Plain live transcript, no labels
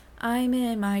I'm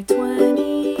in my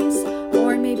 20s,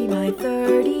 or maybe my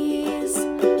 30s.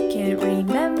 Can't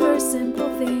remember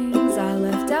simple things. I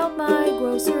left out my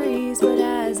groceries, but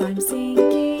as I'm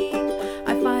sinking,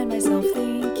 I find myself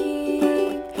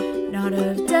thinking, not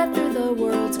of death or the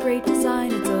world's great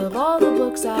design, it's of all the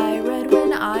books I read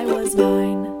when I was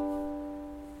 9.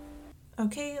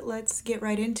 Okay, let's get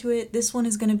right into it. This one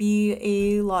is going to be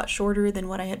a lot shorter than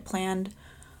what I had planned.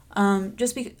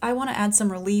 I want to add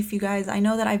some relief, you guys. I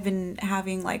know that I've been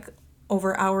having like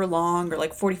over hour long or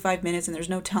like 45 minutes, and there's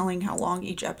no telling how long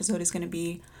each episode is going to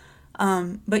be.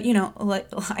 But like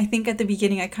I think at the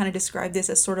beginning I kind of described this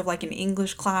as sort of like an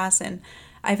English class, and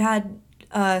I've had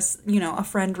a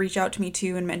friend reach out to me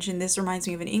too and mention this reminds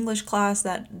me of an English class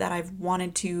that I've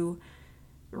wanted to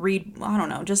read. I don't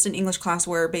know, just an English class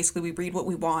where basically we read what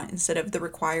we want instead of the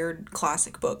required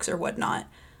classic books or whatnot.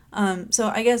 So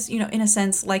I guess, in a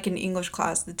sense, like an English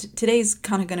class, today's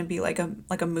kind of going to be like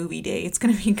a movie day. It's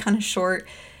going to be kind of short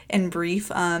and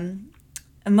brief. And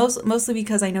mostly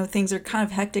because I know things are kind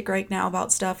of hectic right now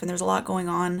about stuff, and there's a lot going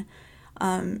on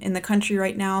in the country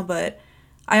right now. But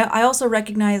I also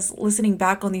recognize, listening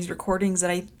back on these recordings, that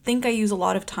I think I use a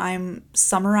lot of time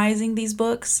summarizing these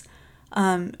books.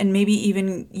 And maybe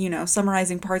even,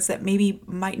 summarizing parts that maybe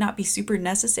might not be super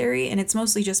necessary. And it's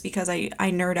mostly just because I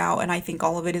nerd out and I think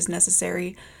all of it is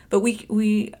necessary. But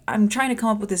I'm trying to come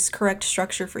up with this correct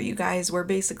structure for you guys where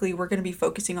basically we're going to be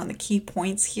focusing on the key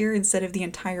points here instead of the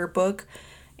entire book.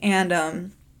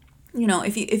 And,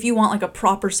 if you want like a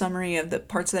proper summary of the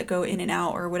parts that go in and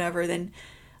out or whatever, then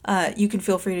you can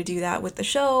feel free to do that with the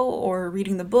show or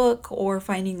reading the book or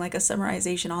finding like a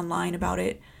summarization online about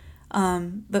it.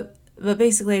 But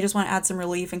basically, I just want to add some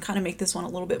relief and kind of make this one a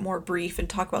little bit more brief and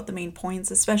talk about the main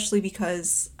points, especially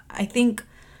because I think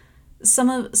some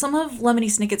of Lemony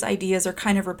Snicket's ideas are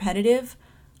kind of repetitive.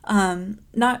 I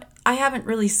haven't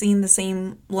really seen the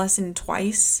same lesson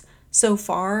twice so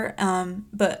far,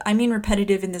 but I mean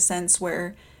repetitive in the sense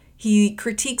where he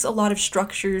critiques a lot of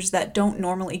structures that don't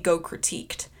normally go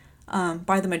critiqued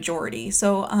by the majority.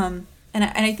 So, and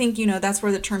I think, that's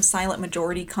where the term silent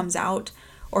majority comes out,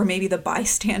 or maybe the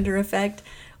bystander effect,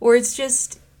 where it's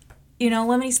just,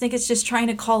 Lemony Snicket's just trying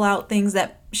to call out things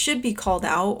that should be called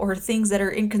out, or things that are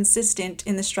inconsistent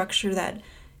in the structure that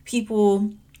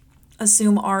people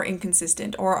assume are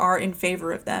inconsistent or are in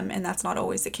favor of them, and that's not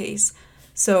always the case.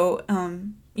 So,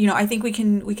 I think we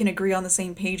can agree on the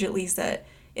same page, at least, that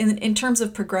in terms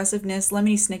of progressiveness,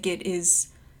 Lemony Snicket is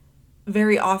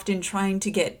very often trying to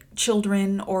get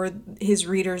children or his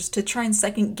readers to try and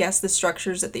second guess the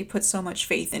structures that they put so much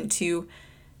faith into,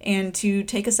 and to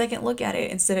take a second look at it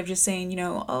instead of just saying,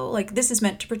 like this is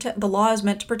meant to protect, the law is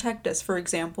meant to protect us. For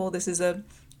example, this is a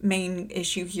main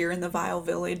issue here in the Vile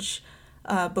Village,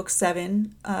 book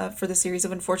 7, for the series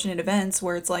of unfortunate events,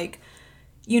 where it's like,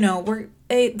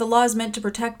 the law is meant to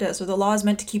protect us, or the law is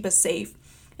meant to keep us safe.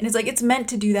 And it's like, it's meant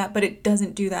to do that, but it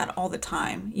doesn't do that all the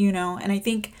time, and I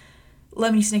think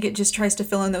Lemony Snicket just tries to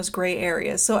fill in those gray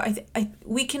areas. So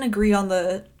we can agree on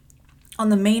the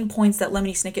main points that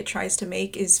Lemony Snicket tries to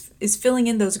make is filling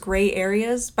in those gray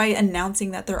areas by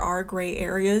announcing that there are gray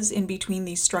areas in between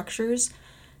these structures.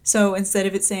 So instead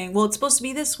of it saying, well, it's supposed to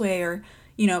be this way, or,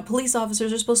 police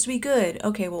officers are supposed to be good.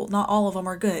 Okay, well, not all of them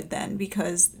are good then,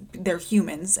 because they're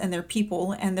humans and they're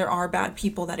people, and there are bad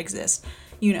people that exist.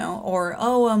 Or,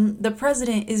 the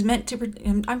president is meant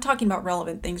to, I'm talking about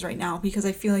relevant things right now because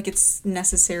I feel like it's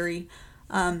necessary,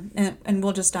 and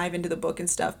we'll just dive into the book and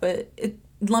stuff, but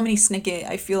Lemony Snicket,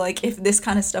 I feel like if this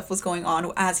kind of stuff was going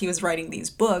on as he was writing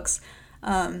these books,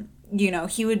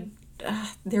 he would,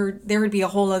 there would be a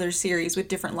whole other series with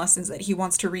different lessons that he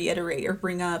wants to reiterate or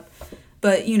bring up,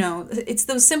 but, it's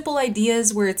those simple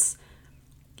ideas where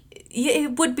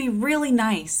it would be really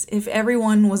nice if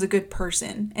everyone was a good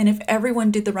person, and if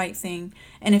everyone did the right thing,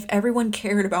 and if everyone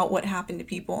cared about what happened to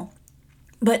people.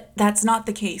 But that's not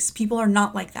the case. People are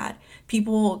not like that.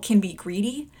 People can be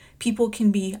greedy. People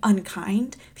can be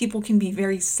unkind. People can be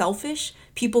very selfish.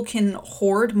 People can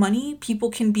hoard money.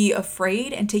 People can be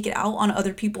afraid and take it out on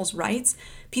other people's rights.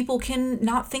 People can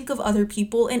not think of other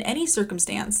people in any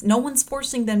circumstance. No one's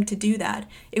forcing them to do that.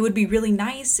 It would be really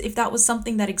nice if that was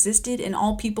something that existed and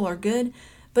all people are good,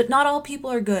 but not all people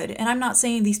are good. And I'm not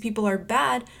saying these people are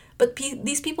bad, but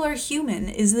these people are human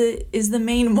is the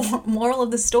main moral of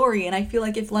the story. And I feel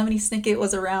like if Lemony Snicket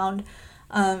was around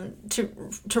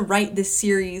to write this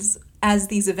series as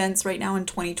these events right now in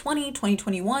 2020,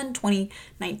 2021,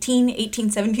 2019, 18,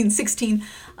 17, 16,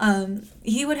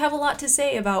 he would have a lot to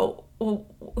say about, well,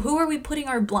 who are we putting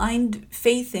our blind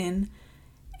faith in,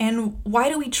 and why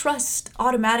do we trust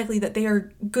automatically that they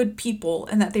are good people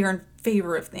and that they are in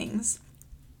favor of things?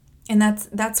 And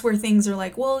that's where things are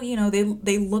like, well,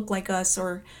 they look like us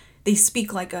or they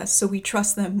speak like us, so we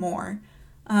trust them more.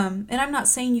 And I'm not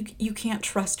saying you can't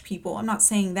trust people. I'm not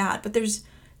saying that, but there's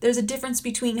a difference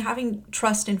between having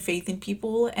trust and faith in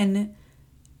people and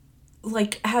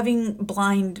like having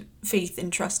blind faith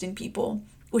and trust in people,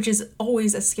 which is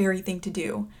always a scary thing to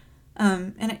do.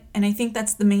 And I think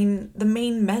that's the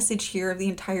main message here of the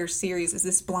entire series is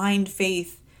this blind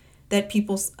faith that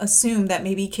people assume that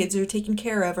maybe kids are taken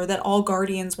care of, or that all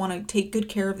guardians want to take good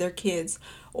care of their kids,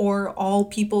 or all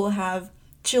people have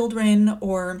children,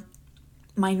 or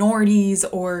minorities,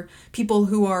 or people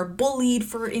who are bullied,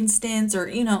 for instance, or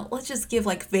let's just give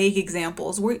like vague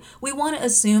examples. We want to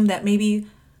assume that maybe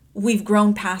we've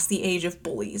grown past the age of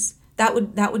bullies. That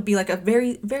would be like a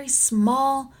very very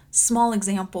small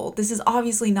example. This is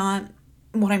obviously not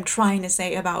what I'm trying to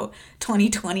say about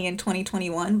 2020 and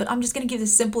 2021, but I'm just going to give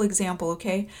this simple example,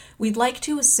 okay? We'd like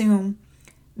to assume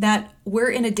that we're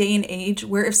in a day and age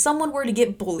where if someone were to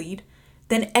get bullied,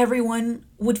 then everyone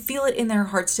would feel it in their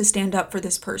hearts to stand up for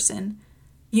this person,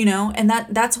 And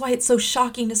that's why it's so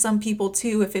shocking to some people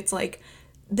too, if it's like,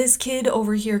 this kid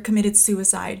over here committed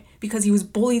suicide because he was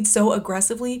bullied so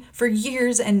aggressively for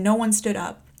years and no one stood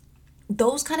up.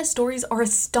 Those kind of stories are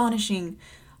astonishing,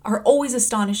 are always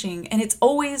astonishing. And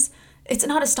it's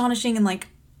not astonishing and like,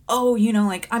 oh,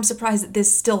 like I'm surprised that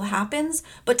this still happens.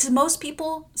 But to most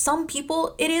people, some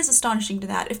people, it is astonishing to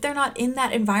that. If they're not in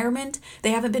that environment,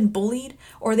 they haven't been bullied,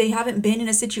 or they haven't been in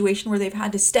a situation where they've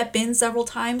had to step in several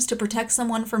times to protect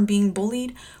someone from being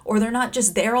bullied, or they're not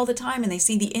just there all the time and they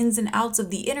see the ins and outs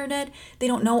of the internet, they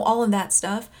don't know all of that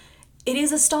stuff. It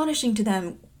is astonishing to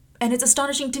them. And it's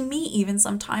astonishing to me even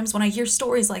sometimes when I hear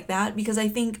stories like that, because I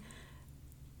think,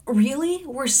 really?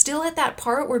 We're still at that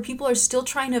part where people are still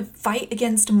trying to fight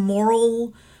against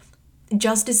moral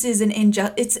justices and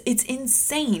injustice. It's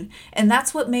insane. And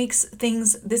that's what makes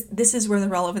things, this is where the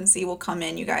relevancy will come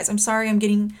in, you guys. I'm sorry I'm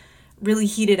getting really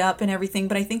heated up and everything,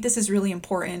 but I think this is really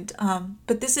important.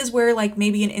 But this is where like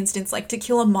maybe an instance like To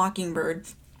Kill a Mockingbird,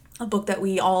 a book that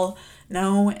we all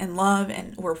know and love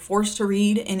and were forced to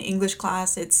read in English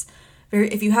class. It's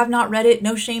if you have not read it,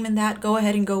 no shame in that. Go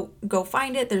ahead and go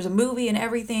find it. There's a movie and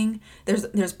everything.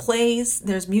 There's plays,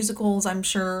 there's musicals, I'm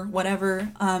sure,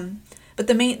 whatever. But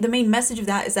the main message of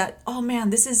that is that, oh man,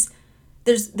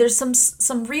 there's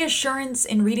some reassurance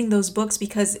in reading those books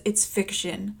because it's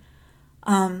fiction.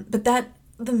 But that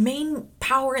the main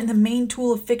power and the main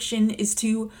tool of fiction is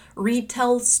to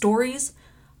retell stories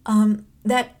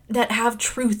that have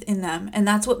truth in them. And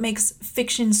that's what makes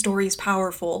fiction stories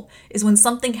powerful, is when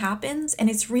something happens and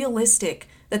it's realistic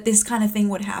that this kind of thing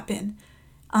would happen.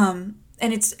 And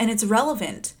it's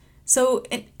relevant. So,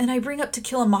 and I bring up To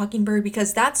Kill a Mockingbird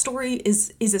because that story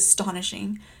is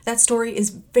astonishing. That story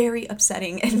is very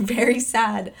upsetting and very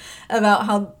sad about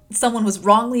how someone was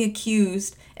wrongly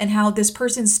accused and how this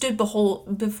person stood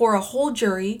before a whole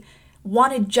jury,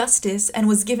 wanted justice, and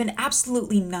was given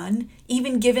absolutely none,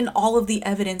 even given all of the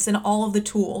evidence and all of the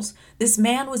tools. This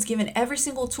man was given every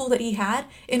single tool that he had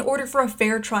in order for a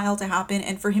fair trial to happen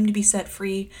and for him to be set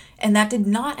free, and that did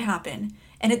not happen.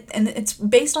 And it's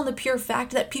based on the pure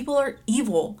fact that people are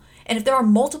evil. And if there are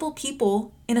multiple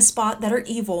people in a spot that are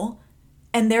evil,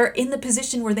 and they're in the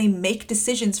position where they make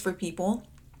decisions for people,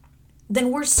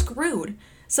 then we're screwed.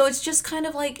 So it's just kind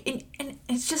of like, and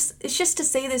it's just to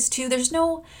say this too, there's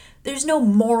no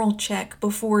moral check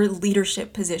before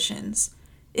leadership positions.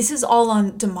 This is all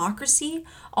on democracy,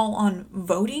 all on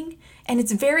voting, and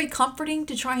it's very comforting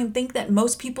to try and think that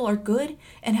most people are good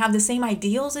and have the same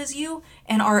ideals as you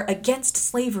and are against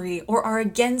slavery or are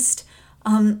against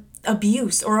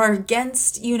abuse or are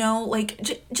against,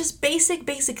 just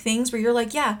basic things where you're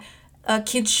like, yeah,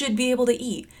 kids should be able to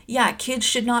eat. Yeah, kids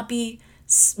should not be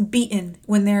beaten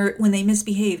when they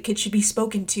misbehave. Kids should be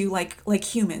spoken to like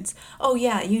humans. Oh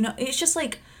yeah, it's just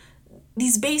like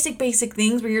these basic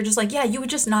things where you're just like, yeah, you would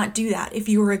just not do that if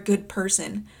you were a good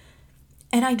person.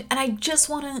 And I just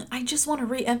want to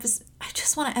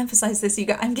emphasize this, you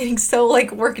guys. I'm getting so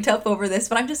worked up over this,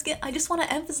 but I just want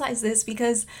to emphasize this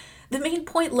because the main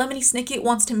point Lemony Snicket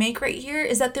wants to make right here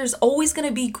is that there's always going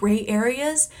to be gray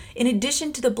areas in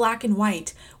addition to the black and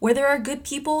white. Where there are good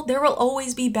people, there will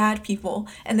always be bad people,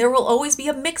 and there will always be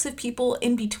a mix of people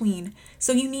in between.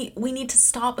 So we need to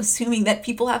stop assuming that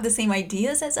people have the same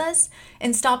ideas as us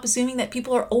and stop assuming that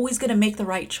people are always going to make the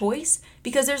right choice,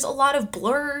 because there's a lot of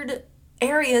blurred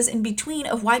areas in between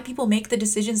of why people make the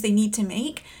decisions they need to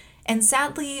make. And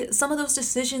sadly, some of those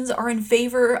decisions are in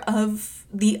favor of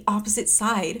the opposite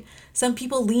side. Some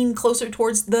people lean closer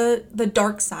towards the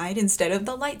dark side instead of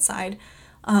the light side.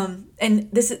 And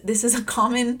this is a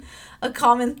common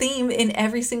theme in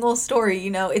every single story.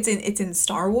 You know, it's in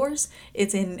Star Wars,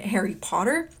 it's in Harry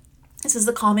Potter. This is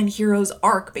the common hero's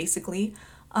arc, basically.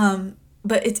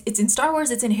 But it's in Star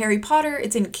Wars, it's in Harry Potter,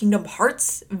 it's in Kingdom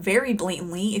Hearts very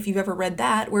blatantly, if you've ever read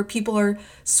that, where people are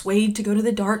swayed to go to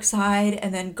the dark side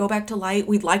and then go back to light.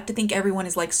 We'd like to think everyone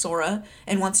is like Sora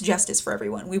and wants justice for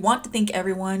everyone. We want to think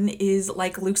everyone is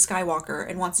like Luke Skywalker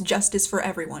and wants justice for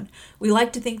everyone. We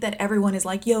like to think that everyone is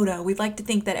like Yoda. We'd like to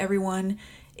think that everyone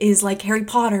is like Harry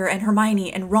Potter and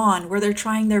Hermione and Ron, where they're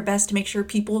trying their best to make sure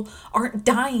people aren't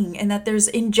dying and that there's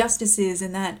injustices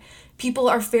and that people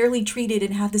are fairly treated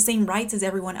and have the same rights as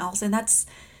everyone else. And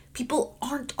people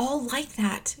aren't all like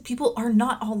that. People are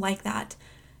not all like that.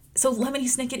 So Lemony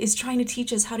Snicket is trying to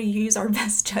teach us how to use our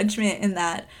best judgment in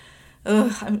that.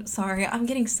 Ugh, I'm sorry. I'm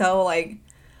getting so like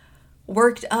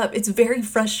worked up. It's very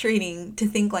frustrating to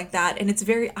think like that. And it's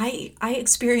I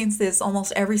experience this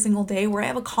almost every single day where I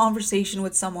have a conversation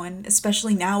with someone,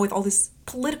 especially now with all this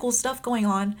political stuff going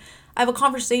on. I have a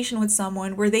conversation with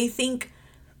someone where they think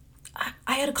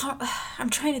I'm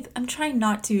trying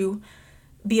not to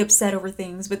be upset over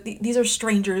things, but these are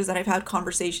strangers that I've had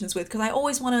conversations with because I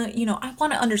always want to, I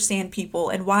want to understand people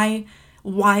and why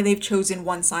they've chosen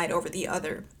one side over the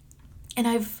other. And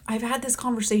I've had this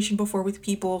conversation before with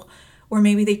people where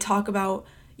maybe they talk about,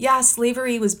 yeah,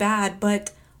 slavery was bad,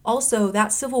 but also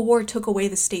that Civil War took away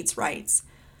the states' rights.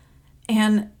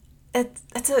 And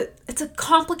it's a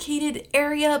complicated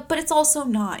area, but it's also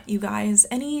not, you guys.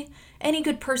 Any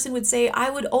good person would say, I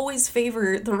would always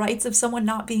favor the rights of someone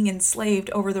not being enslaved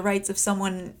over the rights of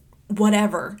someone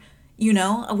whatever.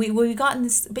 We got in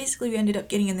this, basically we ended up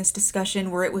getting in this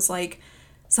discussion where it was like,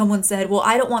 someone said, well,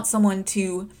 I don't want someone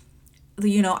to,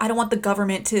 I don't want the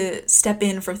government to step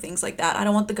in for things like that. I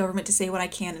don't want the government to say what I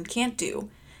can and can't do.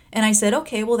 And I said,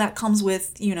 okay, well, that comes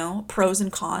with, pros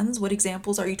and cons. What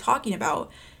examples are you talking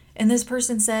about? And this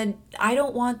person said, I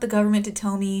don't want the government to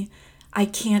tell me I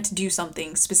can't do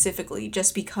something specifically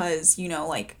just because,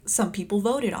 like some people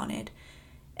voted on it.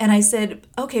 And I said,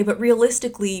 okay, but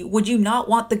realistically, would you not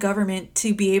want the government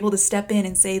to be able to step in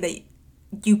and say that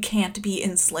you can't be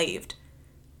enslaved?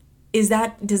 Does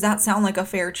that sound like a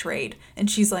fair trade?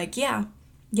 And she's like, yeah,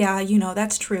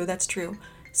 that's true.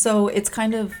 So it's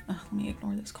kind of, let me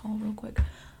ignore this call real quick.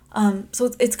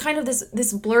 So it's kind of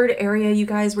this blurred area, you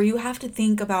guys, where you have to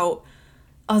think about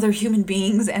other human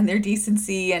beings and their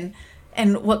decency and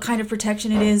what kind of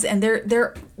protection it is. And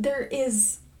there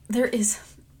is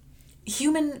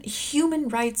human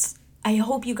rights. I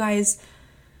hope you guys,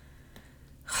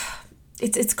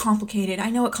 it's complicated. I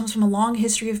know it comes from a long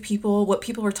history of people, what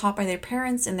people were taught by their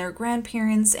parents and their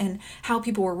grandparents and how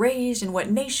people were raised and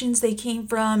what nations they came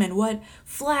from and what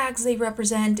flags they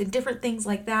represent and different things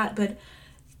like that. But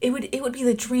it would be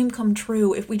the dream come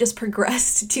true if we just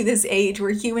progressed to this age where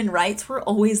human rights were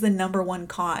always the number one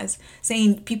cause,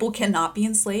 saying people cannot be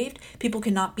enslaved, people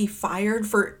cannot be fired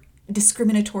for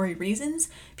discriminatory reasons,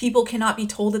 people cannot be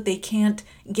told that they can't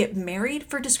get married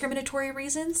for discriminatory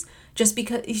reasons, just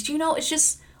because, it's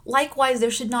just, likewise,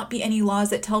 there should not be any laws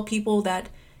that tell people that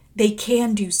they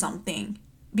can do something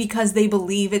because they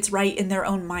believe it's right in their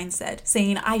own mindset,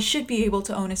 saying, I should be able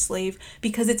to own a slave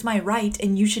because it's my right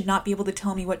and you should not be able to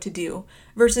tell me what to do,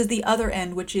 versus the other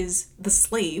end, which is the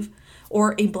slave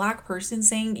or a black person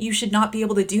saying, you should not be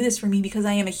able to do this for me because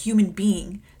I am a human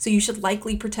being, so you should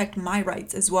likely protect my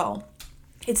rights as well.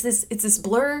 It's this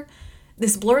blurred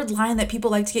line that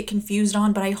people like to get confused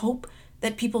on, but I hope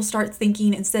that people start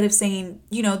thinking, instead of saying,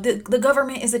 the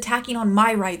government is attacking on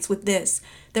my rights with this,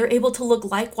 they're able to look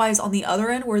likewise on the other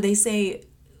end where they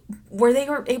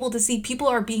are able to see people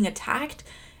are being attacked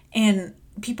and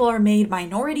people are made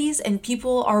minorities and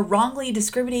people are wrongly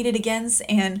discriminated against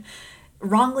and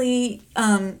wrongly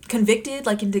convicted,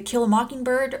 like in To Kill a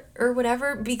Mockingbird or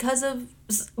whatever, because of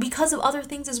other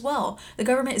things as well. The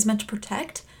government is meant to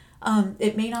protect.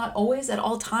 It may not always at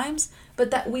all times,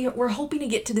 but that we're hoping to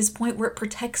get to this point where it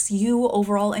protects you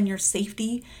overall and your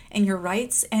safety and your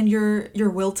rights and your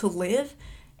will to live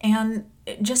and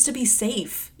just to be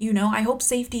safe. I hope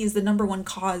safety is the number one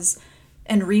cause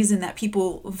and reason that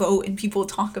people vote and people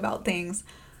talk about things.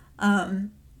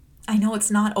 I know it's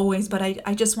not always, but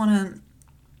I just want to,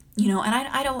 and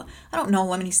I don't know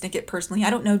Lemony Snicket personally. I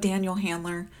don't know Daniel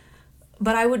Handler.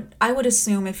 But I would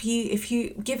assume if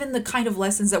he given the kind of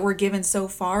lessons that we're given so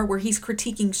far, where he's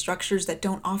critiquing structures that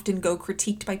don't often go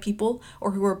critiqued by people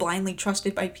or who are blindly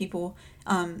trusted by people,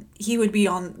 he would be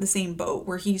on the same boat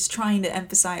where he's trying to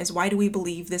emphasize, why do we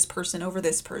believe this person over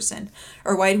this person,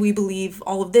 or why do we believe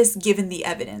all of this given the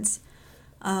evidence?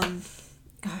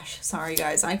 Gosh, sorry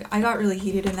guys, I got really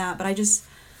heated in that, but I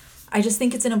I just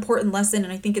think it's an important lesson,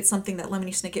 and I think it's something that Lemony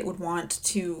Snicket would want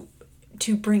to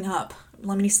bring up.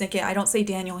 Lemony Snicket, I don't say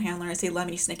Daniel Handler, I say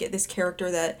Lemony Snicket, this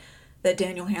character that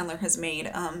Daniel Handler has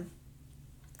made.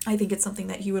 I think it's something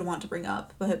that he would want to bring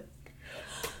up. But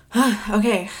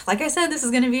okay, like I said, this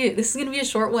is gonna be a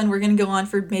short one. We're gonna go on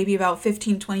for maybe about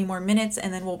 15-20 more minutes,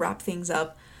 and then we'll wrap things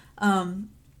up.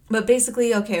 But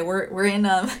basically, okay, we're in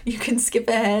you can skip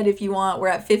ahead if you want. We're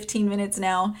at 15 minutes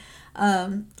now.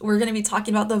 We're gonna be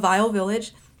talking about The Vile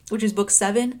Village, which is book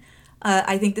 7.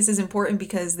 I think this is important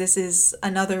because this is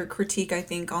another critique, I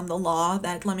think, on the law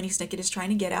that Lemony Snicket is trying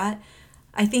to get at.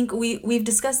 I think we've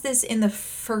discussed this in the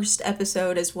first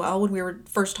episode as well, when we were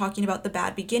first talking about the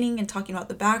bad beginning and talking about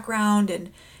the background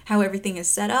and how everything is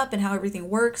set up and how everything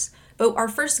works. But our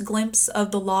first glimpse of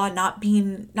the law not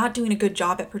doing a good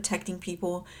job at protecting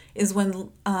people is when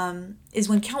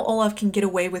Count Olaf can get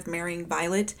away with marrying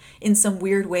Violet in some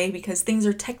weird way, because things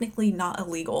are technically not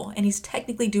illegal and he's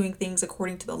technically doing things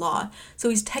according to the law. So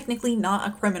he's technically not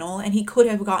a criminal, and he could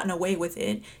have gotten away with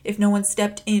it if no one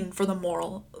stepped in for the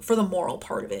moral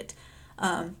part of it.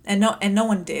 And no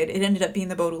one did. It ended up being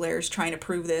the Baudelaires trying to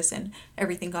prove this, and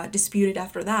everything got disputed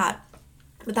after that.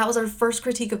 But that was our first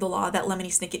critique of the law that Lemony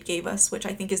Snicket gave us, which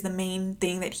I think is the main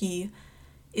thing that he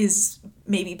is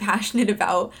maybe passionate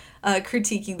about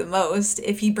critiquing the most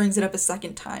if he brings it up a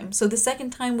second time. So the second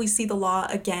time we see the law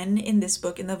again in this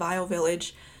book, in The Vile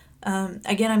Village.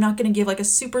 Again, I'm not going to give like a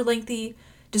super lengthy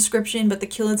description, but the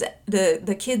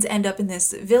kids end up in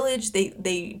this village.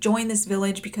 They join this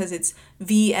village because it's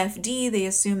VFD. They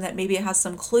assume that maybe it has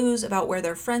some clues about where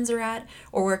their friends are at,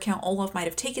 or where Count Olaf might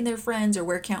have taken their friends, or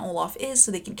where Count Olaf is,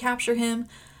 so they can capture him.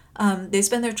 They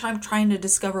spend their time trying to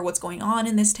discover what's going on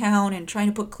in this town and trying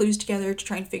to put clues together to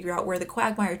try and figure out where the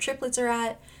Quagmire triplets are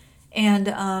at.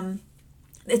 And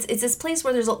it's this place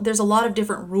where there's a lot of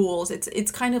different rules.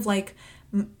 It's kind of like,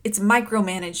 it's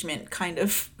micromanagement kind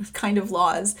of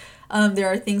laws. There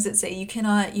are things that say you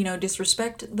cannot,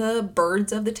 disrespect the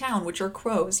birds of the town, which are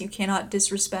crows. You cannot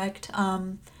disrespect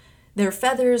their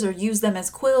feathers or use them as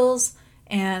quills,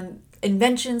 and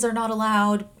inventions are not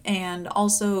allowed. And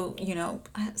also,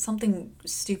 something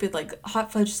stupid like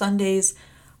hot fudge sundaes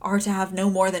are to have no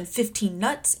more than 15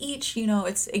 nuts each.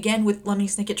 It's again with Lemony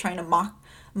Snicket trying to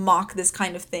mock this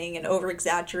kind of thing and over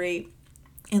exaggerate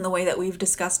in the way that we've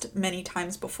discussed many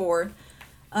times before.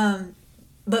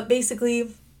 But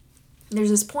basically, there's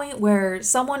this point where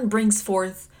someone brings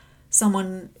forth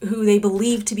someone who they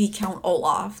believe to be Count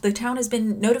Olaf. The town has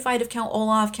been notified of Count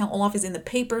Olaf. Count Olaf is in the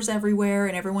papers everywhere,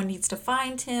 and everyone needs to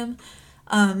find him.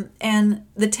 And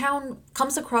the town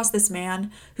comes across this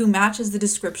man who matches the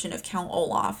description of Count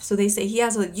Olaf. So they say he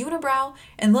has a unibrow,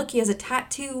 and look, he has a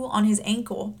tattoo on his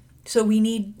ankle. So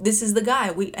this is the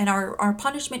guy. And our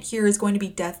punishment here is going to be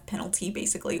death penalty,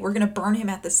 basically. We're going to burn him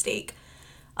at the stake.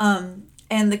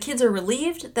 And the kids are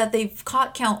relieved that they've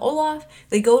caught Count Olaf.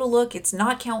 They go to look, it's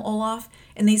not Count Olaf.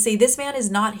 And they say, this man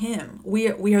is not him. We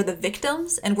are the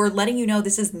victims, and we're letting you know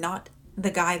this is not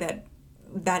the guy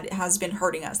that has been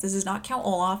hurting us. This is not Count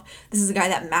Olaf. This is a guy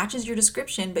that matches your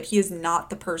description, but he is not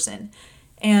the person.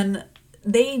 And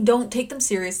they don't take them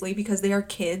seriously because they are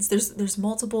kids. There's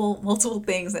multiple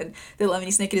things that Lemony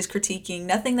Snicket is critiquing.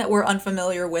 Nothing that we're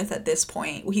unfamiliar with at this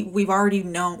point. We've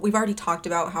already talked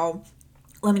about how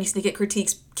Lemony Snicket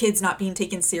critiques kids not being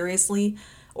taken seriously,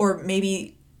 or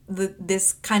maybe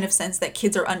this kind of sense that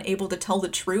kids are unable to tell the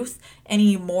truth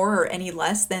any more or any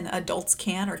less than adults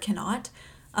can or cannot.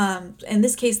 In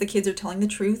this case, the kids are telling the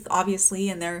truth, obviously,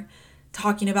 and they're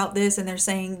talking about this, and they're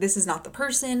saying this is not the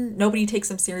person. Nobody takes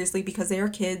them seriously because they are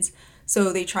kids,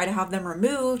 so they try to have them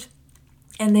removed,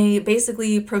 and they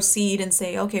basically proceed and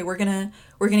say, okay, we're gonna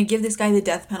give this guy the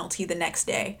death penalty the next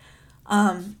day.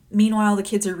 Meanwhile, the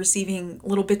kids are receiving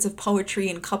little bits of poetry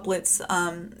and couplets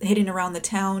hidden around the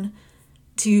town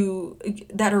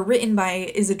that are written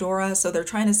by Isadora, so they're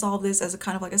trying to solve this as a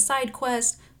kind of like a side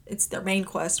quest. It's their main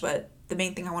quest, but the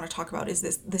main thing I want to talk about is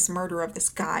this murder of this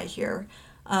guy here.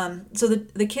 So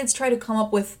the kids try to come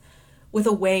up with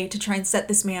a way to try and set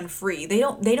this man free. They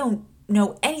don't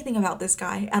know anything about this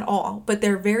guy at all, but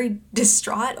they're very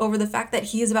distraught over the fact that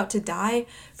he is about to die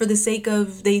for the sake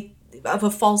of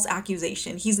a false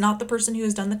accusation. He's not the person who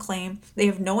has done the claim. They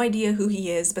have no idea who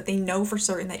he is, but they know for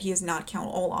certain that he is not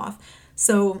Count Olaf.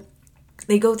 So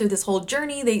they go through this whole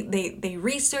journey. They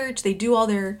research, they do all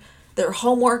their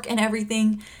homework and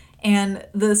everything. And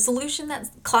the solution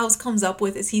that Klaus comes up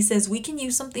with is, he says, we can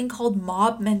use something called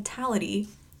mob mentality,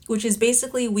 which is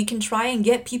basically we can try and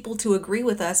get people to agree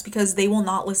with us because they will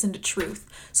not listen to truth.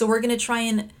 So we're going to try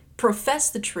and profess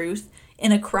the truth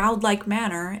in a crowd-like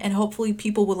manner, and hopefully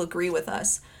people will agree with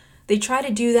us. They try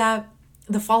to do that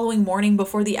the following morning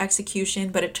before the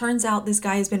execution, but it turns out this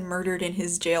guy has been murdered in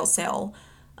his jail cell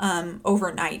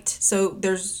overnight. So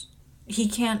he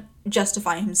can't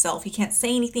justify himself. He can't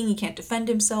say anything. He can't defend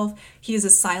himself. He is a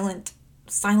silent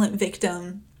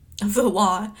victim of the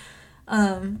law.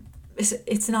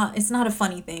 It's not a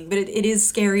funny thing, but it is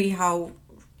scary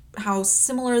how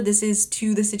similar this is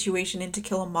to the situation in To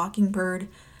Kill a Mockingbird,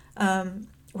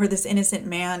 where this innocent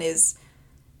man is,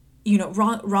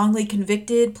 wrongly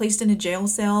convicted, placed in a jail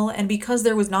cell, and because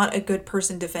there was not a good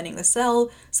person defending the cell,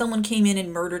 someone came in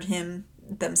and murdered him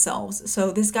themselves.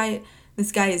 So this guy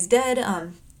is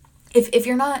dead. If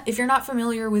you're not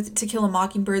familiar with To Kill a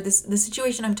Mockingbird, the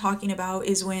situation I'm talking about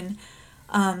is when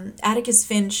Atticus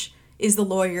Finch is the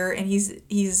lawyer, and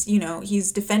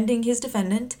he's defending his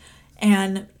defendant,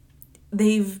 and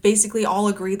they've basically all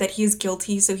agreed that he is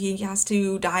guilty, so he has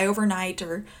to die overnight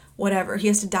or whatever. He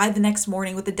has to die the next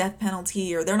morning with the death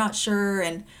penalty, or they're not sure,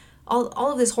 and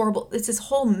all of this horrible, it's this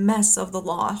whole mess of the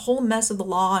law,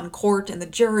 and court and the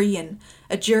jury and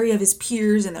a jury of his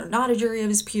peers, and they're not a jury of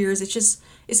his peers. It's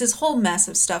this whole mess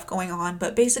of stuff going on.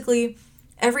 But basically,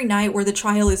 every night where the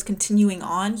trial is continuing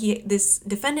on, this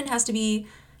defendant has to be,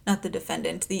 not the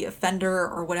defendant, the offender,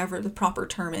 or whatever the proper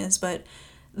term is, but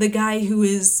the guy who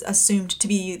is assumed to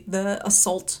be the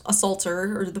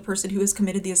assaulter, or the person who has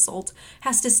committed the assault,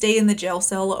 has to stay in the jail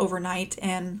cell overnight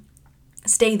and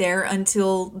stay there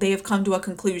until they have come to a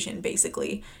conclusion,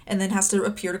 basically, and then has to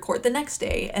appear to court the next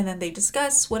day, and then they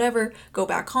discuss whatever, go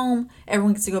back home.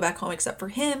 Everyone gets to go back home except for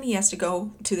him. He has to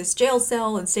go to this jail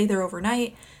cell and stay there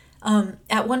overnight.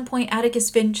 At one point, Atticus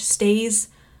Finch stays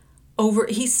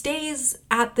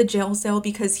at the jail cell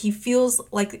because he feels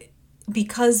like,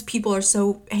 because people are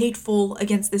so hateful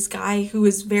against this guy who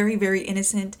is very, very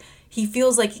innocent, he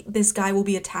feels like this guy will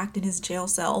be attacked in his jail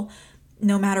cell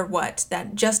no matter what,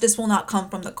 that justice will not come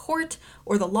from the court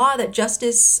or the law, that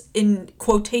justice, in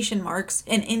quotation marks,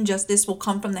 and injustice will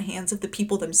come from the hands of the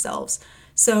people themselves.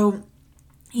 So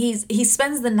he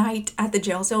spends the night at the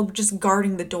jail cell just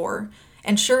guarding the door.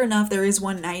 And sure enough, there is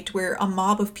one night where a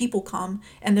mob of people come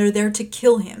and they're there to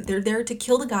kill him. They're there to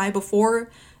kill the guy before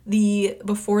the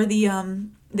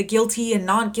guilty and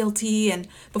not guilty, and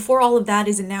before all of that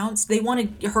is announced. They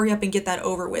want to hurry up and get that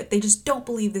over with. They just don't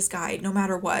believe this guy no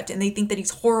matter what, and they think that he's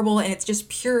horrible, and it's just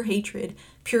pure hatred,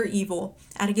 pure evil.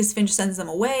 Atticus Finch sends them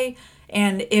away,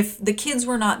 and if the kids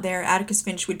were not there, Atticus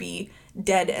Finch would be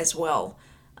dead as well.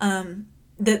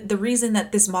 The reason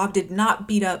that this mob did not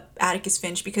beat up Atticus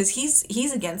Finch, because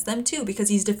he's against them too, because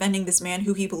he's defending this man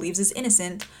who he believes is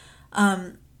innocent.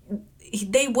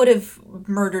 They would have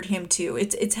murdered him too.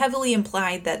 It's heavily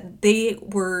implied that they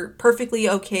were perfectly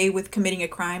okay with committing a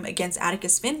crime against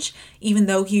Atticus Finch, even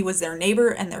though he was their neighbor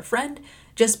and their friend,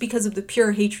 just because of the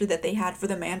pure hatred that they had for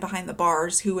the man behind the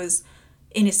bars who was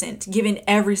innocent, given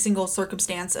every single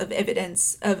circumstance of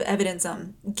evidence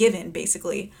given,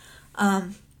 basically.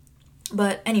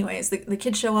 But anyways, the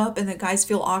kids show up and the guys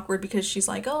feel awkward because she's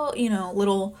like, oh,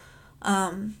 little,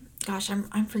 gosh,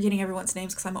 I'm forgetting everyone's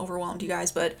names because I'm overwhelmed, you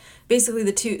guys. But basically,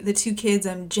 the two kids,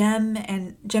 Jem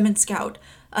and Scout.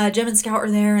 Jem and Scout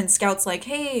are there, and Scout's like,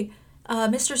 hey,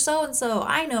 Mr. So-and-so,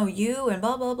 I know you, and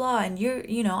blah, blah, blah, and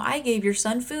I gave your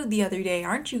son food the other day.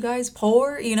 Aren't you guys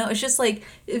poor? It's just like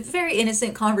a very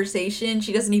innocent conversation.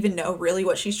 She doesn't even know really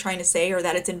what she's trying to say, or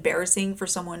that it's embarrassing for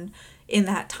someone in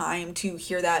that time to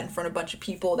hear that in front of a bunch of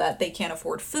people, that they can't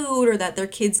afford food, or that their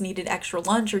kids needed extra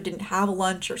lunch or didn't have a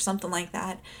lunch or something like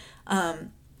that.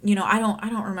 I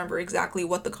don't remember exactly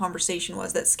what the conversation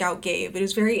was that Scout gave. It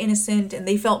was very innocent, and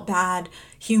they felt bad,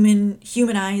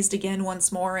 humanized again once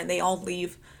more, and they all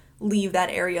leave that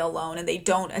area alone, and they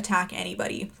don't attack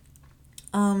anybody.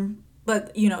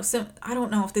 But so I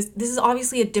don't know if this is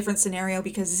obviously a different scenario,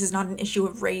 because this is not an issue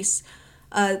of race,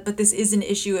 but this is an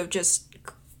issue of just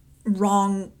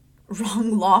wrong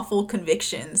lawful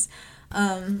convictions.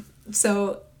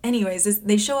 So anyways,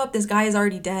 they show up, this guy is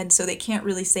already dead, so they can't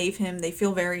really save him. They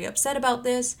feel very upset about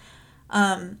this.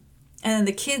 And then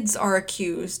the kids are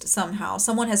accused somehow.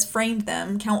 Someone has framed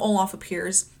them. Count Olaf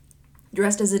appears,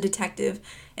 dressed as a detective,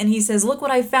 and he says, look what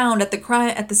I found at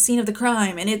the scene of the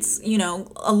crime. And it's,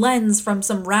 a lens from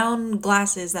some round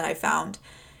glasses that I found.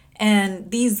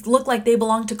 And these look like they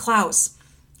belong to Klaus.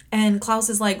 And Klaus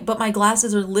is like, but my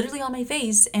glasses are literally on my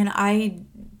face, and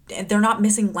they're not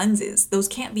missing lenses. Those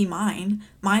can't be mine.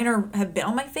 Mine have been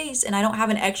on my face, and I don't have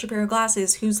an extra pair of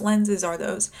glasses. Whose lenses are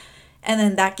those? And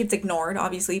then that gets ignored.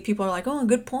 Obviously, people are like, oh,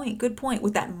 good point,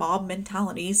 with that mob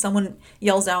mentality. Someone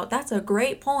yells out, that's a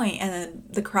great point, and then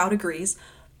the crowd agrees.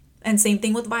 And same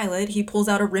thing with Violet. He pulls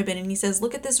out a ribbon, and he says,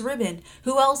 look at this ribbon.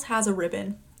 Who else has a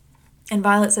ribbon? And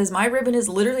Violet says, my ribbon is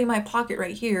literally in my pocket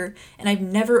right here, and I've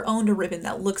never owned a ribbon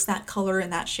that looks that color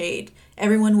and that shade.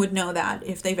 Everyone would know that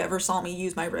if they've ever saw me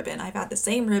use my ribbon. I've had the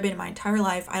same ribbon my entire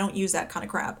life. I don't use that kind of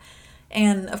crap.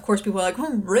 And of course people are like,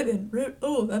 ribbon,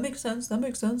 oh, that makes sense,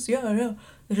 yeah.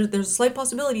 There's a slight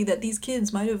possibility that these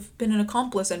kids might have been an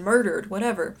accomplice and murdered,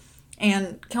 whatever.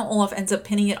 And Count Olaf ends up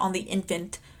pinning it on the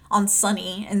infant, on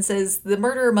Sunny, and says the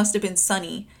murderer must have been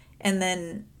Sunny, and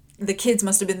then the kids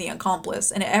must have been the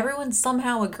accomplice. And everyone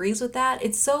somehow agrees with that.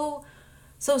 It's so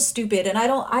stupid. And I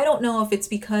don't know if it's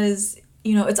because,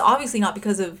 it's obviously not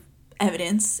because of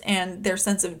evidence and their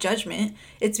sense of judgment.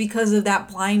 It's because of that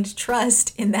blind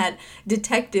trust in that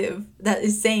detective that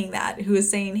is saying that, who is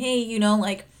saying, hey,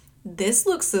 like, this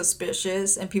looks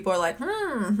suspicious, and people are like,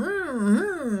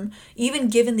 even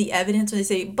given the evidence, when they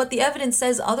say, but the evidence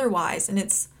says otherwise, and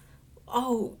it's,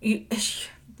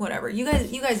 whatever. You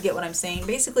guys get what I'm saying.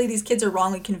 Basically, these kids are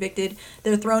wrongly convicted.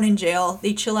 They're thrown in jail.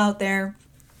 They chill out there.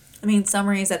 The main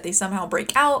summary is that they somehow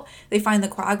break out. They find the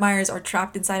Quagmires are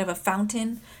trapped inside of a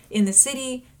fountain in the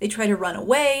city. They try to run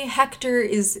away. Hector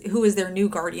who is their new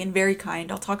guardian, very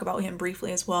kind. I'll talk about him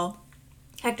briefly as well.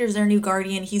 Hector's their new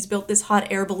guardian. He's built this hot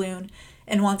air balloon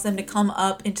and wants them to come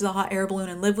up into the hot air balloon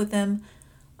and live with him.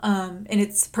 And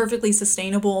it's perfectly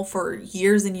sustainable for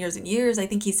years and years and years. I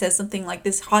think he says something like,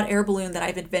 this hot air balloon that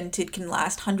I've invented can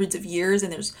last hundreds of years,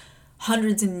 and there's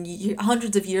hundreds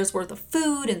of years worth of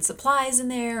food and supplies in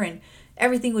there, and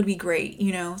everything would be great,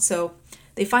 So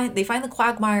they find the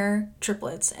Quagmire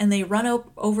triplets, and they run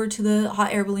over to the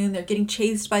hot air balloon. They're getting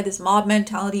chased by this mob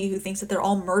mentality who thinks that they're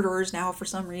all murderers now for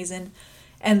some reason.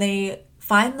 And they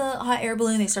find the hot air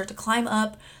balloon. They start to climb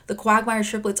up. The Quagmire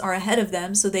triplets are ahead of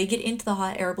them, so they get into the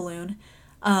hot air balloon.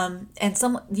 And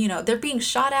they're being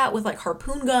shot at with like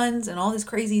harpoon guns and all this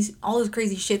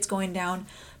crazy shit's going down.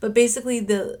 But basically,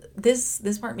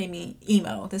 this part made me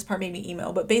emo.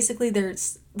 But basically,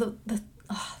 there's the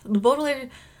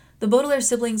Baudelaire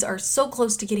siblings are so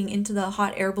close to getting into the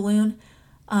hot air balloon.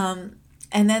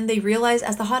 And then they realize,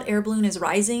 as the hot air balloon is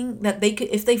rising, that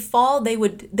if they fall, they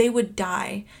would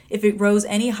die. If it rose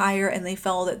any higher and they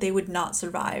fell, that they would not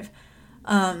survive.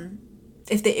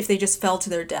 If they just fell to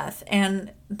their death.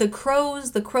 And the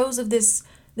crows of this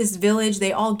village,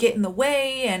 they all get in the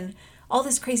way, and all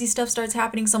this crazy stuff starts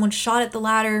happening. Someone shot at the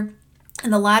ladder,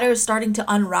 and the ladder is starting to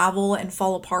unravel and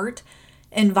fall apart.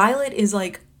 And Violet is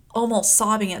like almost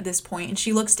sobbing at this point, and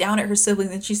she looks down at her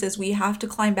siblings and she says, we have to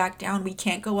climb back down. We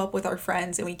can't go up with our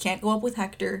friends, and we can't go up with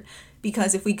Hector,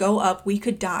 because if we go up, we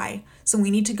could die. So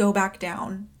we need to go back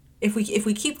down. If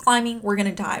we keep climbing, we're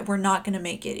gonna die. We're not gonna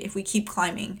make it if we keep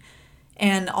climbing.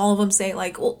 And all of them say,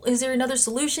 like, well, is there another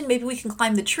solution? Maybe we can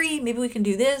climb the tree. Maybe we can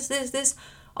do this.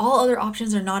 All other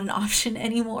options are not an option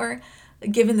anymore.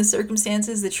 Given the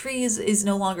circumstances, the tree is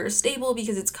no longer stable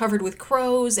because it's covered with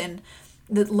crows, and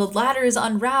the ladder is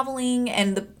unraveling,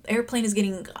 and the hot air balloon is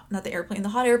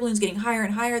getting higher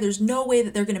and higher. There's no way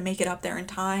that they're going to make it up there in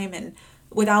time and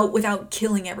without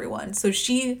killing everyone. So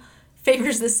she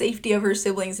favors the safety of her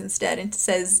siblings instead and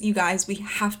says, you guys, we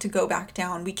have to go back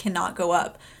down. We cannot go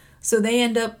up. So they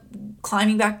end up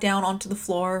climbing back down onto the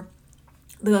floor.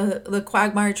 The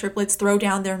Quagmire triplets throw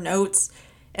down their notes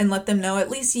and let them know,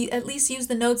 at least use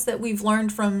the notes that we've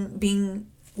learned from being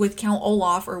with Count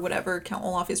Olaf, or whatever. Count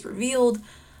Olaf is revealed.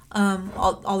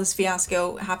 All this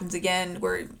fiasco happens again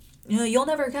where, you'll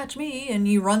never catch me, and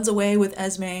he runs away with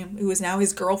Esme, who is now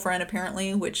his girlfriend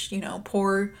apparently, which,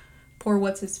 poor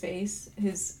what's his face,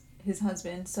 his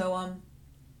husband. So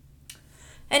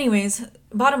anyways,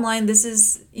 bottom line, this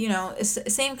is, it's the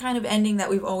same kind of ending that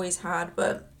we've always had,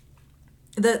 but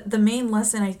the main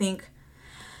lesson, I think,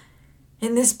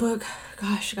 in this book,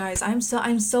 gosh, guys, I'm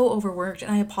so overworked,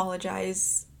 and I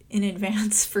apologize in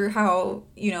advance for how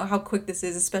quick this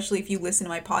is, especially if you listen to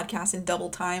my podcast in double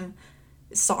time.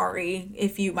 Sorry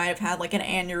if you might have had like an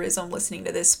aneurysm listening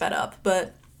to this sped up,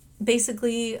 but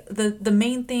basically the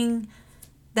main thing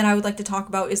that I would like to talk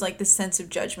about is like the sense of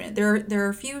judgment. There are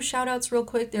a few shout outs real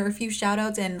quick. There are a few shout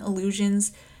outs and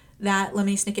allusions that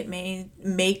Lemony Snicket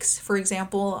makes. For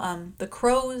example, the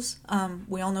crows,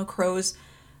 we all know crows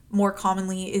more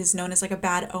commonly is known as like a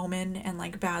bad omen and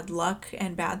like bad luck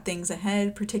and bad things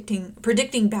ahead,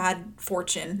 predicting bad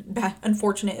fortune, bad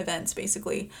unfortunate events,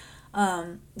 basically.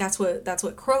 That's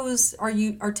what crows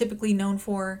are typically known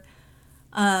for.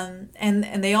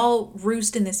 And they all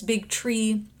roost in this big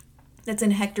tree that's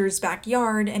in Hector's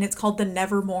backyard, and it's called the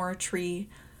Nevermore tree.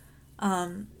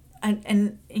 And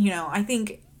I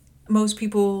think most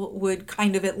people would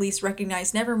kind of at least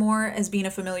recognize Nevermore as being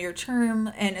a familiar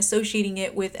term and associating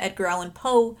it with Edgar Allan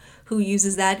Poe, who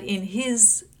uses that in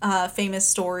his famous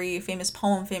story,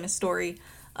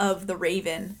 of the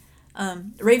raven.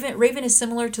 Raven is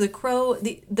similar to the crow.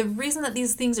 The reason that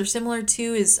these things are similar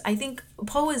too is I think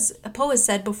Poe has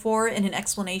said before in an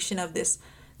explanation of this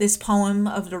poem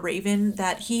of the raven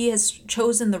that he has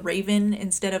chosen the raven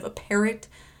instead of a parrot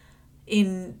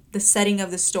in the setting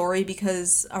of the story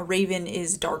because a raven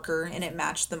is darker and it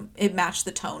matched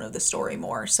the tone of the story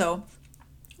more. So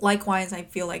likewise, I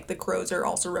feel like the crows are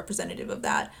also representative of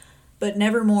that. But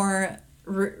nevermore,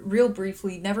 real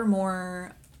briefly,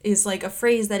 nevermore is like a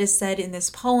phrase that is said in this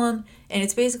poem, and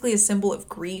it's basically a symbol of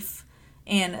grief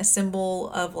and a symbol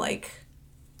of like,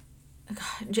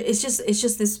 it's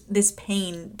just this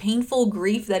painful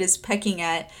grief that is pecking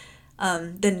at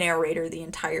the narrator the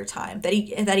entire time that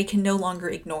he can no longer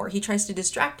ignore. He tries to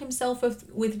distract himself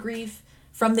with grief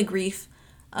from the grief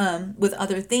with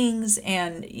other things,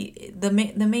 and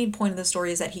the main point of the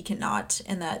story is that he cannot,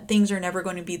 and that things are never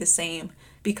going to be the same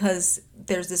because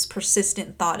there's this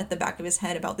persistent thought at the back of his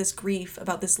head about this grief,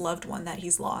 about this loved one that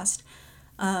he's lost.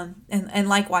 And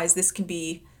likewise, this can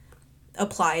be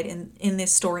applied in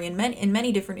this story in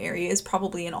many different areas,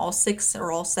 probably in all 6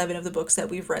 or all 7 of the books that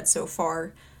we've read so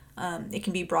far. It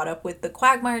can be brought up with the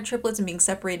Quagmire triplets and being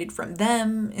separated from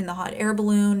them in the hot air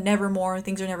balloon. Nevermore,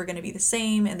 things are never going to be the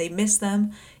same, and they miss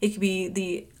them. It could be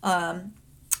the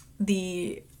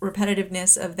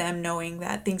repetitiveness of them knowing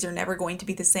that things are never going to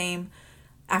be the same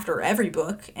after every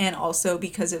book, and also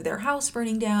because of their house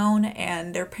burning down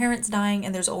and their parents dying,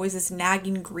 and there's always this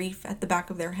nagging grief at the back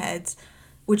of their heads,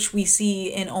 which we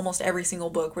see in almost every single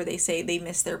book where they say they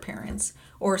miss their parents,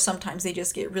 or sometimes they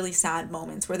just get really sad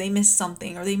moments where they miss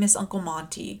something, or they miss Uncle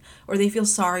Monty, or they feel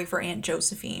sorry for Aunt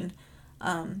Josephine.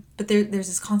 But there's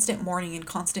this constant mourning and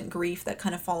constant grief that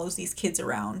kind of follows these kids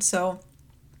around. So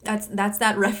that's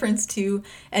that reference to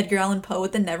Edgar Allan Poe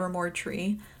with the Nevermore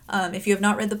Tree. If you have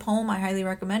not read the poem, I highly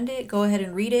recommend it. Go ahead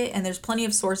and read it, and there's plenty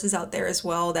of sources out there as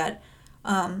well that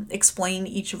explain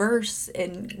each verse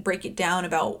and break it down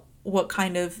about what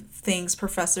kind of things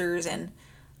professors and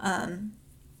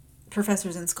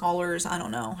scholars, I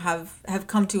don't know, have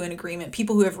come to an agreement.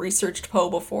 People who have researched Poe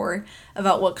before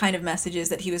about what kind of messages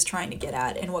that he was trying to get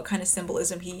at and what kind of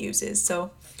symbolism he uses.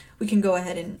 So we can go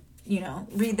ahead and,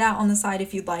 read that on the side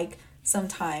if you'd like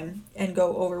sometime and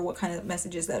go over what kind of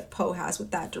messages that Poe has with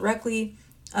that directly.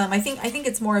 I think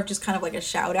it's more of just kind of like a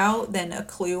shout out than a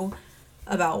clue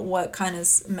about what kind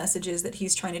of messages that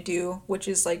he's trying to do, which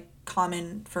is like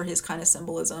common for his kind of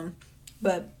symbolism.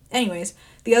 But anyways,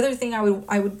 the other thing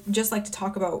I would just like to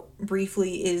talk about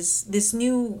briefly is this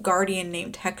new guardian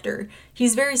named Hector.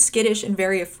 He's very skittish and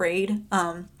very afraid.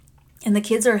 And the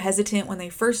kids are hesitant when they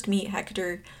first meet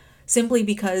Hector simply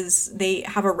because they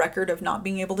have a record of not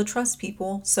being able to trust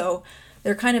people. So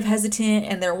they're kind of hesitant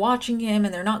and they're watching him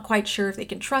and they're not quite sure if they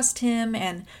can trust him,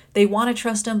 and they want to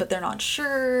trust him but they're not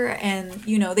sure. And,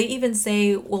 they even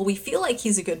say, well, we feel like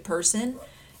he's a good person.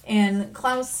 And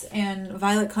Klaus and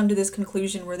Violet come to this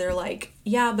conclusion where they're like,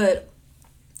 yeah, but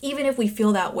even if we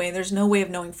feel that way, there's no way of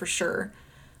knowing for sure.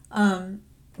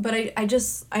 But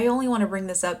I only want to bring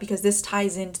this up because this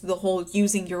ties into the whole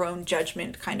using your own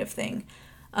judgment kind of thing.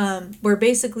 Where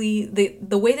basically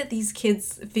the way that these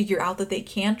kids figure out that they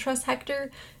can trust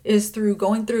Hector is through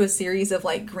going through a series of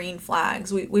like green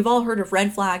flags. We've all heard of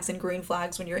red flags and green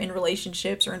flags when you're in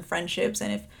relationships or in friendships,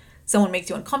 and if someone makes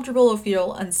you uncomfortable or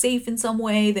feel unsafe in some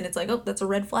way, then it's like, oh, that's a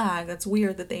red flag. That's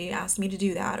weird that they asked me to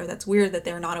do that, or that's weird that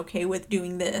they're not okay with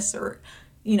doing this, or,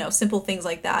 simple things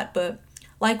like that. But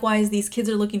likewise, these kids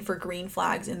are looking for green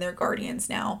flags in their guardians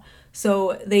now.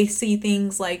 So they see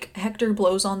things like Hector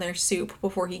blows on their soup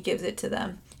before he gives it to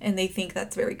them, and they think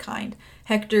that's very kind.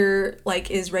 Hector,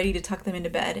 is ready to tuck them into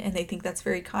bed, and they think that's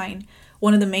very kind.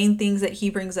 One of the main things that he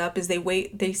brings up is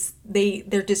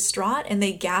they're distraught and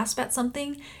they gasp at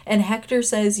something, and Hector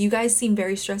says, you guys seem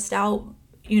very stressed out,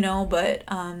 but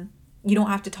you don't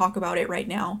have to talk about it right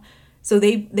now. So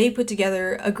they put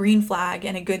together a green flag,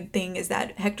 and a good thing is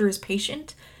that Hector is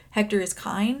patient, Hector is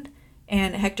kind,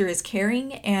 and Hector is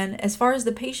caring. And as far as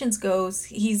the patience goes,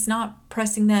 he's not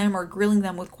pressing them or grilling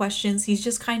them with questions. He's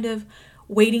just kind of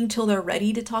waiting till they're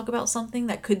ready to talk about something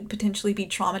that could potentially be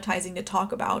traumatizing to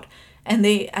talk about. And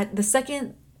at the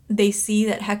second they see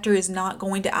that Hector is not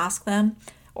going to ask them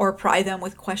or pry them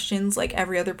with questions like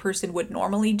every other person would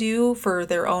normally do for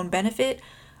their own benefit,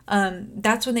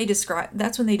 that's when they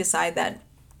decide that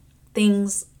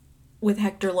things with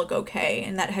Hector look okay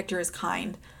and that Hector is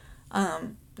kind.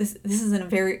 This is a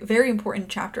very, very important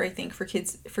chapter, I think, for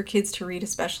kids to read,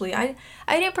 especially. I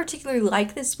didn't particularly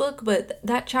like this book, but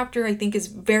that chapter I think is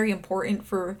very important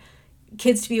for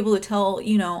kids to be able to tell,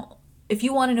 if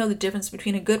you want to know the difference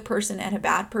between a good person and a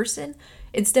bad person,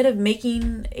 instead of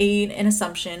making an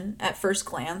assumption at first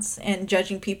glance and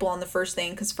judging people on the first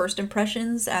thing, because first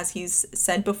impressions, as he's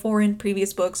said before in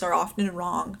previous books, are often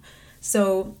wrong.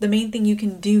 So the main thing you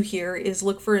can do here is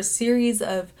look for a series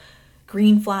of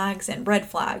green flags and red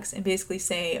flags and basically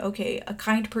say, okay, a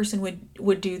kind person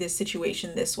would do this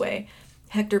situation this way.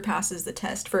 Hector passes the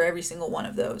test for every single one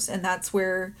of those. And that's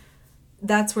where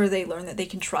they learn that they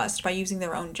can trust by using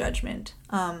their own judgment.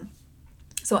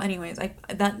 So anyways,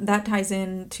 that ties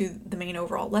into the main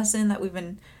overall lesson that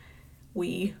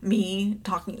me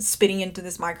talking, spitting into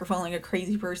this microphone like a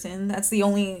crazy person. That's the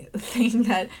only thing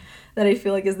that I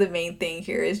feel like is the main thing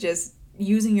here, is just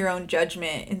using your own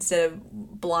judgment instead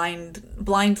of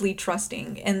blindly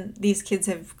trusting. And these kids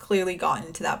have clearly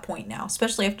gotten to that point now,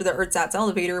 especially after the Ersatz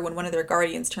elevator, when one of their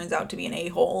guardians turns out to be an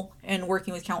a-hole and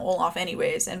working with Count Olaf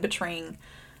anyways, and betraying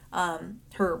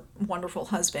her wonderful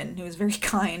husband, who is very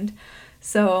kind.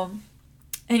 So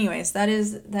anyways, that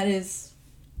is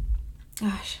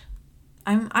gosh,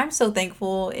 I'm so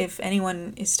thankful if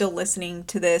anyone is still listening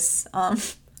to this,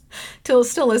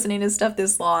 still listening to stuff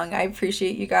this long. I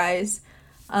appreciate you guys.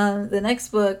 The next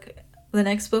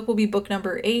book will be book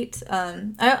number 8.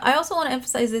 I also want to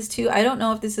emphasize this too. I don't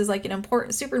know if this is like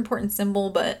an super important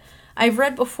symbol, but I've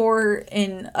read before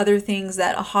in other things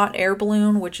that a hot air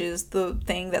balloon, which is the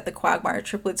thing that the Quagmire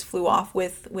triplets flew off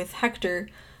with Hector,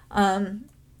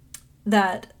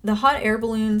 that the hot air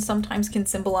balloon sometimes can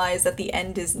symbolize that the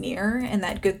end is near and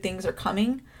that good things are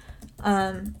coming.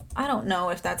 I don't know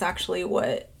if that's actually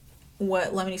what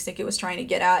Lemony Snicket was trying to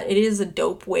get at. It is a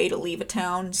dope way to leave a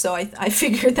town, so I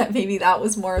figured that maybe that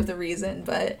was more of the reason.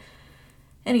 But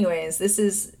anyways, this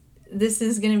is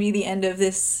going to be the end of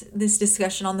this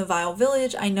discussion on the Vile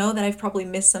Village. I know that I've probably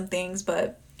missed some things,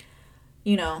 but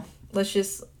let's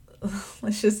just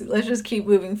keep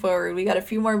moving forward. We got a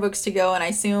few more books to go, and I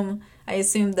assume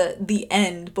that the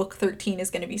end, book 13, is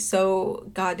going to be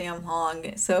so goddamn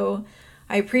long. So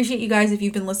I appreciate you guys if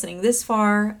you've been listening this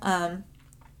far.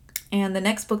 And the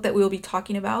next book that we will be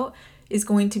talking about is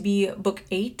going to be book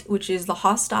 8, which is The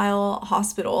Hostile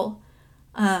Hospital.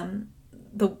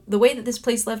 The way that this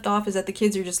place left off is that the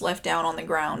kids are just left down on the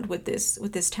ground with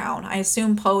this town. I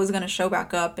assume Poe is going to show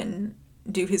back up and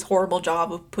do his horrible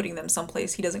job of putting them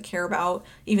someplace he doesn't care about,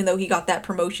 even though he got that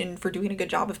promotion for doing a good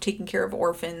job of taking care of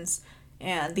orphans.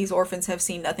 And these orphans have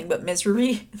seen nothing but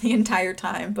misery the entire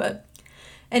time. But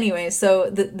anyway, so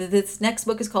this next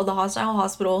book is called The Hostile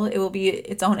Hospital. It will be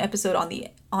its own episode on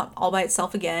all by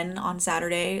itself again on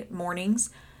Saturday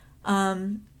mornings.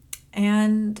 And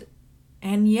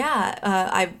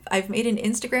yeah, I've made an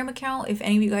Instagram account. If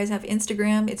any of you guys have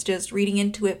Instagram, it's just Reading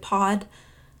Into It Pod,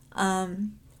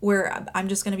 where I'm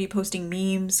just going to be posting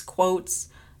memes, quotes,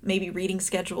 maybe reading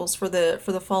schedules for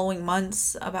the following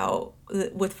months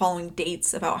with following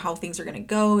dates about how things are going to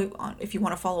go. If you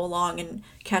want to follow along and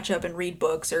catch up and read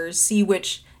books or see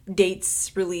which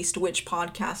dates released which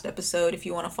podcast episode, if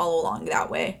you want to follow along that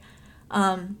way.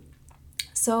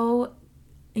 So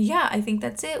yeah, I think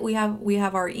that's it. We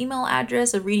have our email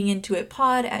address of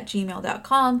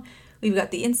readingintoitpod@gmail.com. We've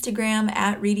got the Instagram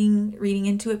at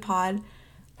readingintoitpod.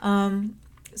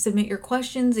 Submit your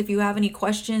questions. If you have any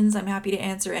questions, I'm happy to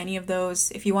answer any of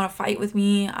those. If you want to fight with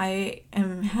me, I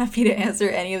am happy to answer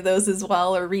any of those as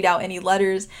well, or read out any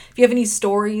letters. If you have any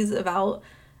stories that are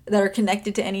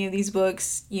connected to any of these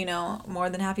books, more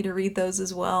than happy to read those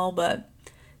as well. But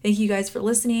thank you guys for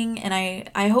listening, and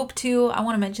I hope to, I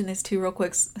want to mention this too real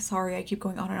quick. Sorry, I keep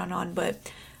going on and on, but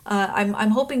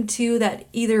I'm hoping too that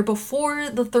either before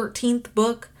the 13th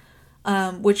book,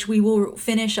 which we will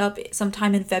finish up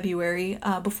sometime in February,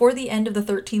 before the end of the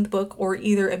 13th book, or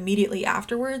either immediately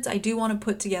afterwards, I do want to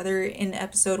put together an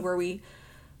episode where we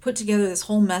put together this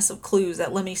whole mess of clues that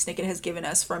Lemony Snicket has given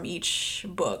us from each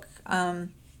book,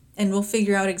 and we'll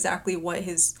figure out exactly what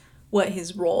his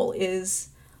role is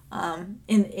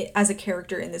as a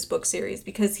character in this book series,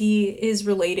 because he is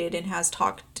related and has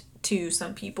talked to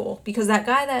some people, because that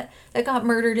guy that got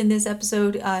murdered in this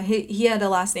episode, he had a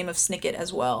last name of Snicket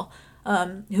as well,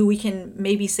 who we can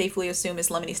maybe safely assume is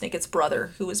Lemony Snicket's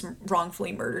brother, who was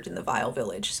wrongfully murdered in the Vile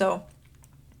Village. So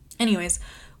anyways,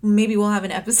 maybe we'll have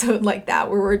an episode like that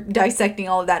where we're dissecting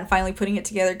all of that and finally putting it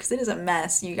together, because it is a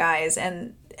mess, you guys,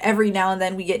 and every now and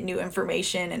then we get new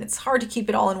information and it's hard to keep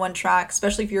it all in one track,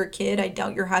 especially if you're a kid. I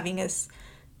doubt you're having this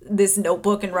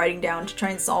notebook and writing down to try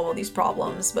and solve all these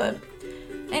problems. But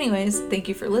anyways, thank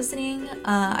you for listening.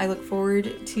 I look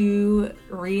forward to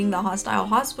reading The Hostile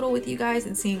Hospital with you guys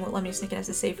and seeing what Lemony Snicket has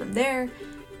to say from there.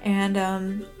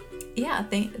 And yeah,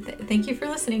 thank you for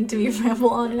listening to me ramble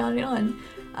on and on and on.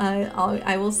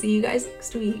 I will see you guys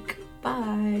next week.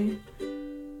 Bye.